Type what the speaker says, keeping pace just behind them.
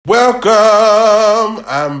Welcome.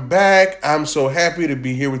 I'm back. I'm so happy to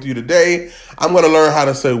be here with you today. I'm going to learn how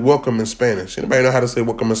to say welcome in Spanish. Anybody know how to say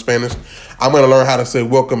welcome in Spanish? I'm going to learn how to say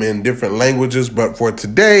welcome in different languages. But for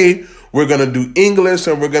today, we're going to do English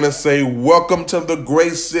and we're going to say welcome to the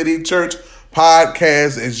Grace City Church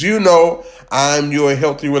podcast. As you know, I'm your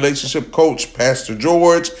healthy relationship coach, Pastor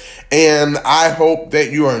George, and I hope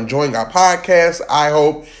that you are enjoying our podcast. I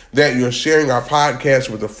hope that you're sharing our podcast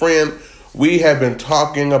with a friend. We have been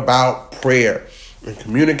talking about prayer and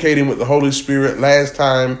communicating with the Holy Spirit. Last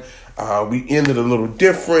time we ended a little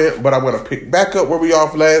different, but I want to pick back up where we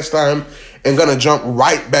off last time and going to jump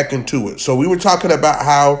right back into it. So we were talking about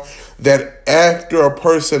how that after a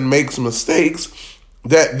person makes mistakes,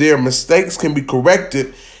 that their mistakes can be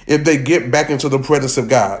corrected if they get back into the presence of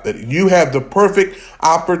God. That you have the perfect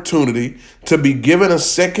opportunity to be given a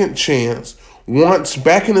second chance. Once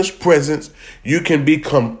back in his presence, you can be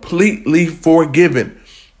completely forgiven.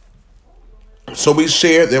 So we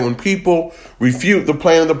shared that when people refute the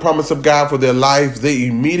plan and the promise of God for their life, they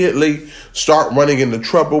immediately start running into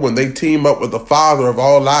trouble. When they team up with the father of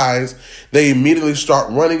all lies, they immediately start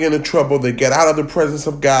running into trouble. They get out of the presence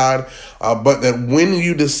of God. But that when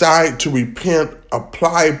you decide to repent,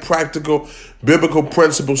 apply practical biblical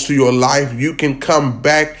principles to your life, you can come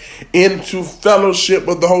back into fellowship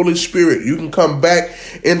with the Holy Spirit. You can come back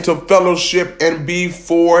into fellowship and be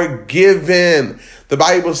forgiven. The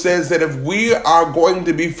Bible says that if we are going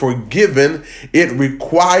to be forgiven, it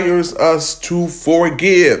requires us to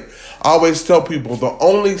forgive. I always tell people the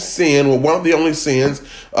only sin, well, one of the only sins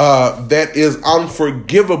that is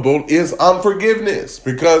unforgivable is unforgiveness.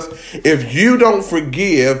 Because if you don't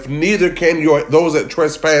forgive, neither can those that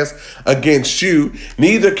trespass against you,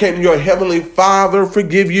 neither can your heavenly Father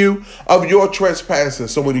forgive you of your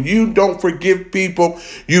trespasses. So when you don't forgive people,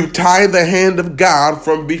 you tie the hand of God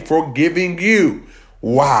from forgiving you.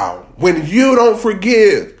 Wow. When you don't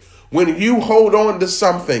forgive, when you hold on to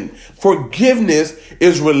something, forgiveness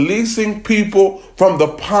is releasing people from the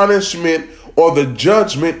punishment or the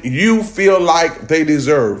judgment you feel like they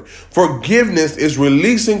deserve. Forgiveness is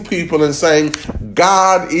releasing people and saying,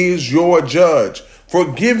 God is your judge.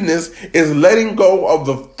 Forgiveness is letting go of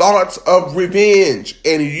the thoughts of revenge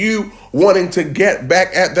and you wanting to get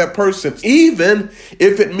back at that person, even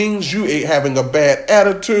if it means you having a bad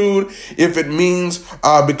attitude, if it means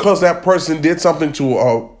because that person did something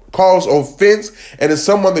to cause offense and is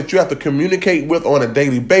someone that you have to communicate with on a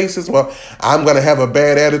daily basis. Well, I'm going to have a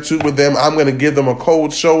bad attitude with them. I'm going to give them a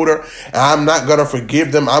cold shoulder. I'm not going to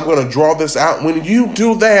forgive them. I'm going to draw this out. When you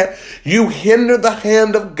do that, you hinder the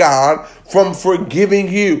hand of God from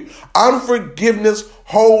forgiving you. Unforgiveness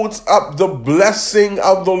holds up the blessing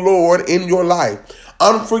of the Lord in your life.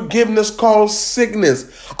 Unforgiveness causes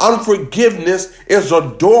sickness. Unforgiveness is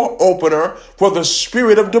a door opener for the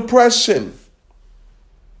spirit of depression.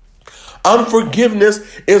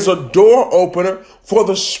 Unforgiveness is a door opener for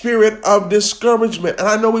the spirit of discouragement. And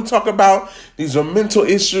I know we talk about these are mental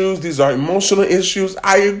issues, these are emotional issues.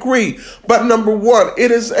 I agree. But number one,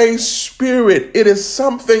 it is a spirit. It is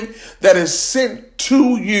something that is sent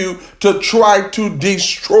to you to try to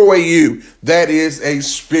destroy you. That is a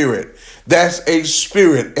spirit. That's a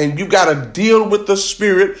spirit. And you got to deal with the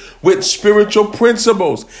spirit with spiritual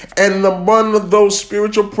principles. And one of those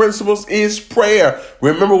spiritual principles is prayer.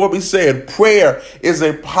 Remember what we said. Prayer is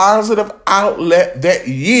a positive outlet that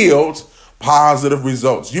yields positive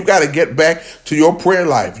results. You got to get back to your prayer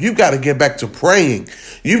life. You got to get back to praying.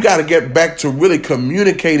 You got to get back to really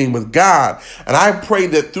communicating with God. And I pray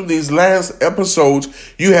that through these last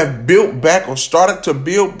episodes, you have built back or started to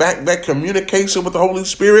build back that communication with the Holy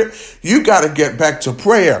Spirit. You got to get back to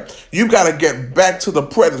prayer. You got to get back to the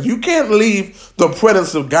presence. You can't leave the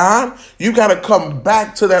presence of God. You got to come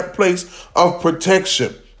back to that place of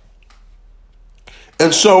protection.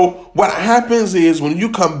 And so what happens is when you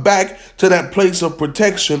come back to that place of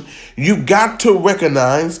protection, you got to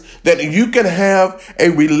recognize that you can have a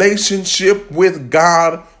relationship with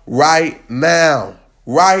God right now.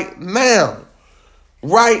 Right now.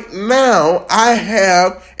 Right now, I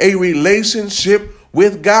have a relationship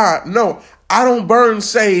with God. No, I don't burn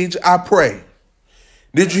sage, I pray.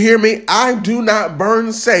 Did you hear me? I do not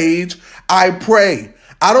burn sage, I pray.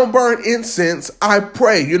 I don't burn incense, I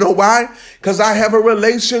pray. You know why? Because I have a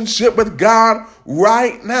relationship with God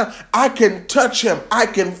right now. I can touch him. I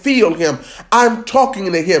can feel him. I'm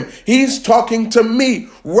talking to him. He's talking to me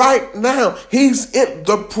right now. He's in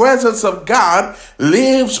the presence of God,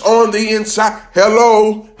 lives on the inside.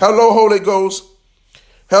 Hello, Holy Ghost.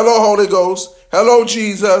 Hello, Holy Ghost. Hello,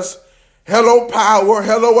 Jesus. Hello, power.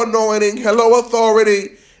 Hello, anointing. Hello, authority.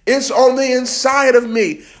 It's on the inside of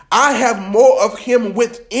me. I have more of him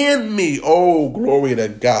within me. Oh, glory to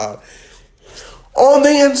God. On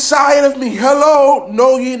the inside of me. Hello,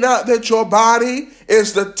 know ye not that your body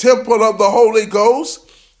is the temple of the Holy Ghost?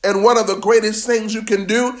 And one of the greatest things you can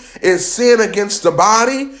do is sin against the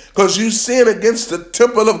body, because you sin against the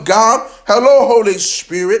temple of God. Hello, Holy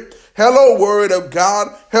Spirit. Hello, Word of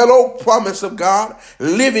God. Hello, promise of God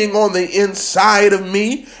living on the inside of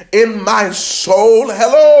me, in my soul.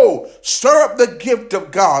 Hello, stir up the gift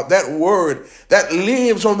of God, that word that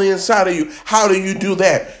lives on the inside of you. How do you do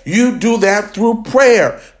that? You do that through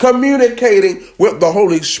prayer, communicating with the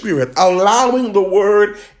Holy Spirit, allowing the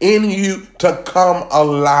word in you to come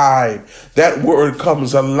alive. That word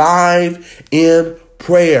comes alive in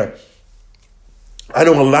prayer. I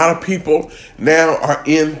know a lot of people now are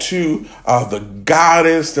into the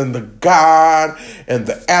goddess and the God and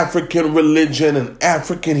the African religion and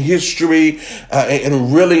African history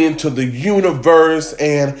and really into the universe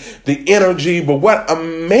and the energy. But what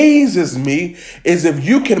amazes me is if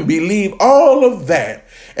you can believe all of that,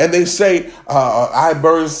 and they say, I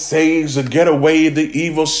burn sage to get away the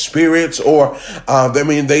evil spirits, or I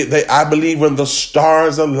believe when the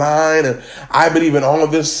stars align, and I believe in all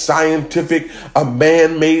of this scientific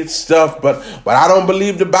man-made stuff, but I don't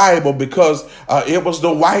believe the Bible because it was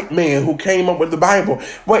the white man who came up with the Bible.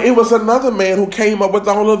 Well, it was another man who came up with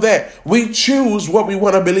all of that. We choose what we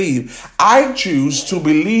want to believe. I choose to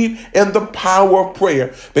believe in the power of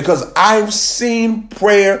prayer because I've seen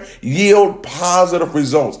prayer yield positive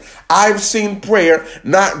results. I've seen prayer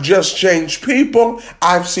not just change people,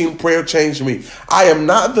 I've seen prayer change me. I am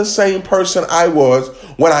not the same person I was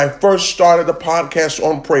when I first started the podcast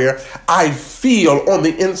on prayer. I feel on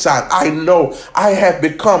the inside, I know I have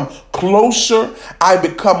become closer. I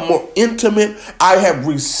become more intimate. I have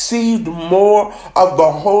received more of the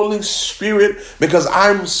Holy Spirit because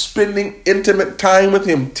I'm spending intimate time with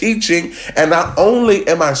him teaching. And not only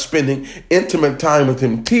am I spending intimate time with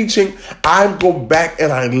him teaching, I go back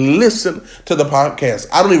and I listen to the podcast.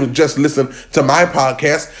 I don't even just listen to my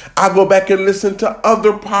podcast. I go back and listen to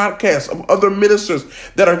other podcasts of other ministers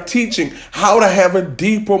that are teaching how to have a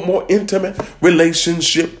deeper, more intimate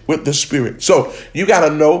relationship with the Spirit. So you got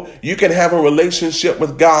to know you can have a relationship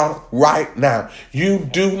with God right now. You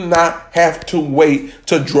do not have to wait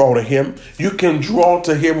to draw to him. You can draw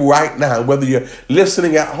to him right now, whether you're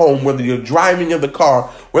listening at home, whether you're driving in the car,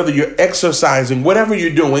 whether you're exercising, whatever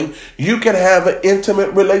you're doing, you can have an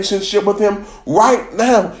intimate relationship with him right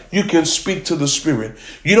now. You can speak to the Spirit.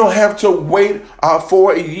 You don't have to wait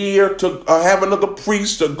for a year to have another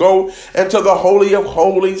priest to go into the Holy of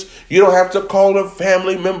Holies. You don't have to call a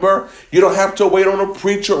family member. You don't have to wait on a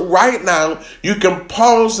preacher. Right now, you can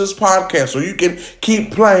pause this podcast or you can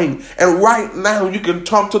keep playing. And right now, you can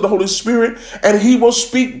talk to the Holy Spirit and he will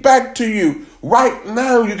speak back to you. Right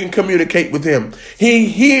now, you can communicate with him. He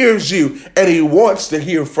hears you and he wants to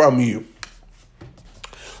hear from you.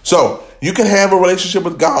 So you can have a relationship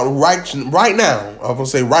with God right now. I'm going to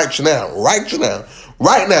say right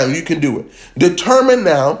now, you can do it. Determine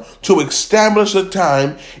now to establish a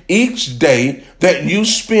time each day that you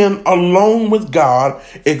spend alone with God,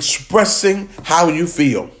 expressing how you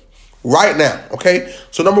feel. Right now, okay?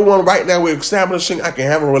 So number one, right now we're establishing I can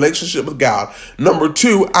have a relationship with God. Number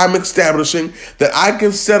two, I'm establishing that I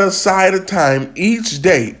can set aside a time each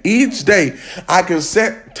day. Each day, I can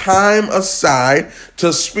set time aside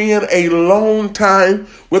to spend a long time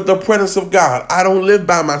with the presence of God. I don't live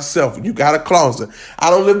by myself. You got a closet. I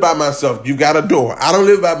don't live by myself. You got a door. I don't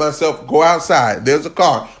live by myself. Go outside. There's a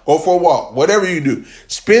car. Go for a walk. Whatever you do.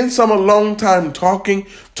 Spend some alone time talking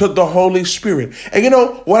to the Holy Spirit. And you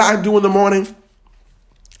know what I do in the morning?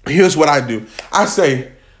 Here's what I do. I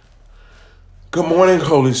say, good morning,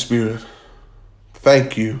 Holy Spirit.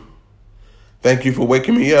 Thank you. Thank you for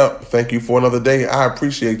waking me up. Thank you for another day. I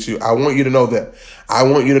appreciate you. I want you to know that. I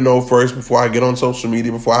want you to know first, before I get on social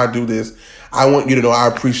media, before I do this, I want you to know I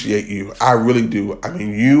appreciate you. I really do. I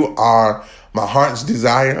mean, you are my heart's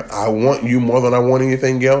desire. I want you more than I want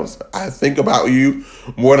anything else. I think about you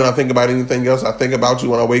more than I think about anything else. I think about you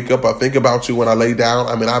when I wake up. I think about you when I lay down.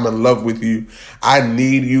 I mean, I'm in love with you. I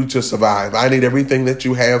need you to survive. I need everything that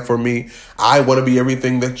you have for me. I want to be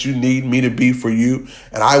everything that you need me to be for you.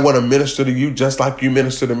 And I want to minister to you just like you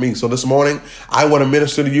minister to me. So this morning, I want to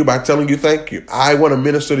minister to you by telling you thank you. I want to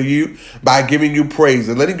minister to you by giving you praise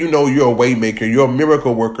and letting you know you're a way maker. You're a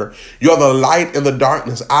miracle worker. You're the light in the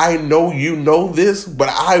darkness. I know you know this, but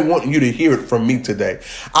I want you to hear it from me today.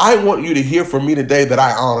 I want you to hear from me today that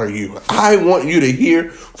I honor you. I want you to hear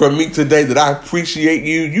from me today that I appreciate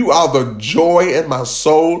you. You are the joy in my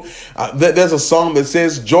soul. There's a song that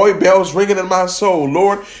says, joy bells ringing in my soul.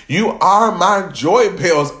 Lord, you are my joy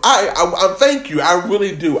bells. I thank you. I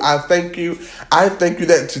really do. I thank you. I thank you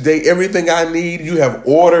that today, everything I need, you have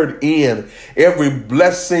ordered in. Every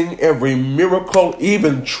blessing, every miracle,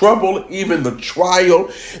 even trouble, even the trial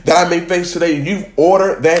that I may face today, you've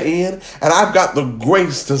ordered that in. And I've got the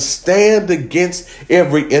grace to stand against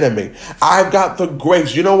every enemy. I've got the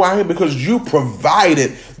grace. You know why? Because you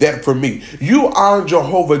provided that for me. You are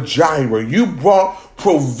Jehovah Jireh. You brought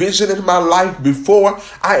provision in my life before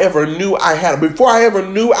I ever knew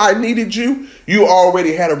I needed you. You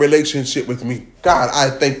already had a relationship with me. God, I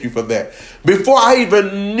thank you for that. Before I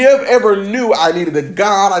even ever knew I needed a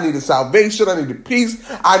God, I needed salvation, I needed peace,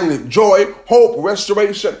 I needed joy, hope,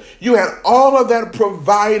 restoration. You had all of that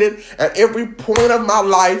provided at every point of my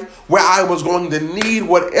life where I was going to need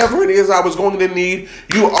whatever it is I was going to need.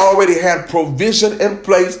 You already had provision in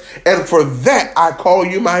place. And for that, I call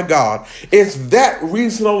you my God. It's that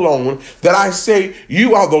reason alone that I say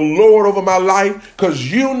you are the Lord over my life,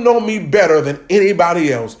 because you know me better than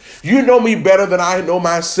anybody else. You know me better than I know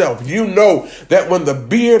myself. You know that when the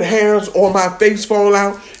beard hairs on my face fall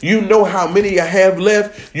out, you know how many I have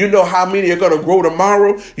left. You know how many are going to grow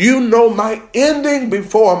tomorrow. You know my ending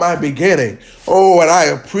before my beginning. Oh, and I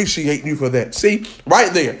appreciate you for that. See,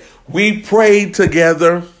 right there, we prayed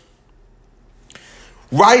together.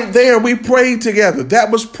 Right there, we prayed together.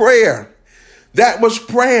 That was prayer. That was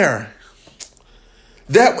prayer.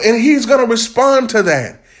 And he's going to respond to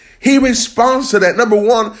that. He responds to that. Number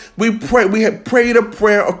one, we had prayed a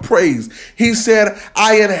prayer of praise. He said,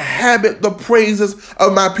 I inhabit the praises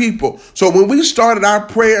of my people. So when we started our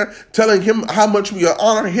prayer, telling him how much we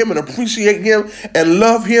honor him and appreciate him and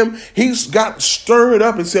love him, he got stirred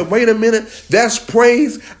up and said, wait a minute, that's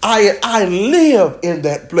praise. I live in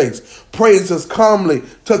that place. Praises calmly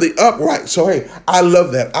to the upright. So, hey, I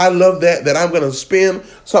love that. I love that I'm going to spend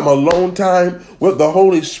some alone time with the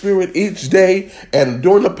Holy Spirit each day. And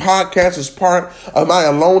during the podcast is part of my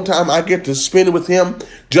alone time. I get to spend with him,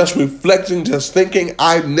 just reflecting, just thinking.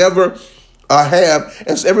 I never have,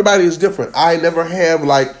 and everybody is different. I never have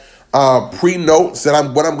like pre-notes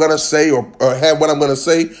that what I'm going to say or have what I'm going to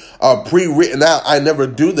say pre-written out. I never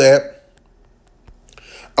do that.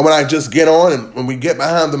 When I just get on and when we get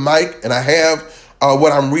behind the mic and I have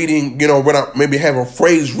what I'm reading, when I maybe have a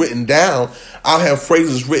phrase written down, I'll have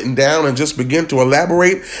phrases written down and just begin to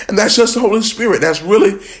elaborate. And that's just the Holy Spirit. That's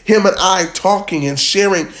really him and I talking and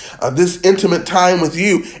sharing this intimate time with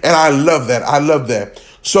you. And I love that. I love that.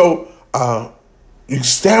 So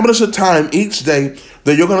establish a time each day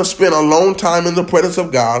that you're going to spend alone time in the presence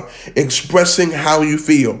of God, expressing how you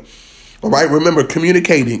feel. All right. Remember,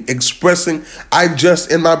 communicating, expressing.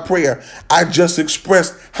 In my prayer, I just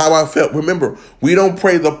expressed how I felt. Remember, we don't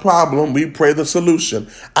pray the problem. We pray the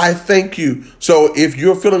solution. I thank you. So if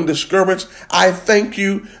you're feeling discouraged, I thank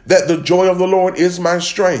you that the joy of the Lord is my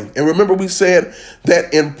strength. And remember, we said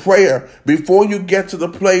that in prayer, before you get to the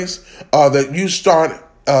place that you start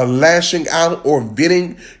lashing out or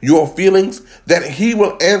venting your feelings, that he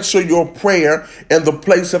will answer your prayer in the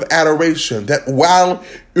place of adoration. That while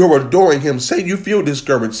you're adoring him, say you feel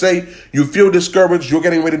discouraged. You're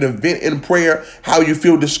getting ready to vent in prayer how you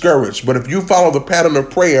feel discouraged. But if you follow the pattern of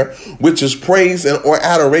prayer, which is praise or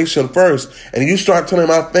adoration first, and you start telling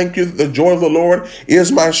him, I thank you, the joy of the Lord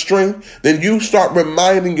is my strength, then you start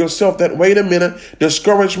reminding yourself that, wait a minute,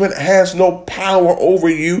 discouragement has no power over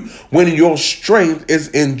you when your strength is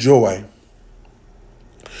in joy.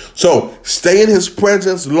 So stay in his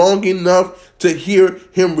presence long enough to hear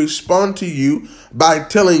him respond to you by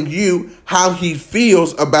telling you how he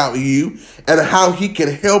feels about you and how he can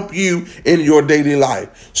help you in your daily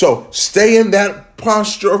life. So stay in that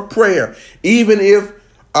posture of prayer. Even if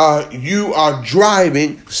you are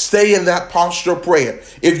driving, stay in that posture of prayer.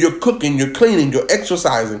 If you're cooking, you're cleaning, you're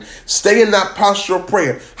exercising, stay in that posture of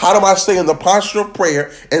prayer. How do I stay in the posture of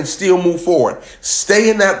prayer and still move forward?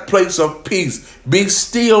 Stay in that place of peace. Be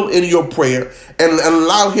still in your prayer and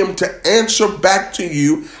allow him to answer back to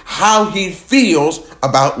you how he feels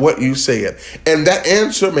about what you said. And that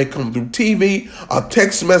answer may come through TV, a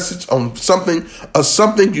text message on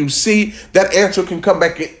something you see. That answer can come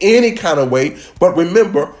back in any kind of way. But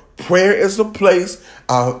remember, prayer is a place,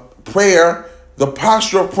 the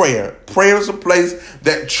posture of prayer. Prayer is a place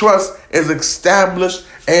that trust is established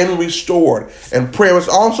and restored. And prayer is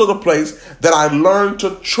also the place that I learn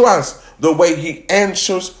to trust the way he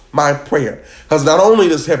answers my prayer. Because not only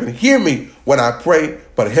does heaven hear me when I pray,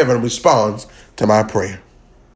 but heaven responds to my prayer.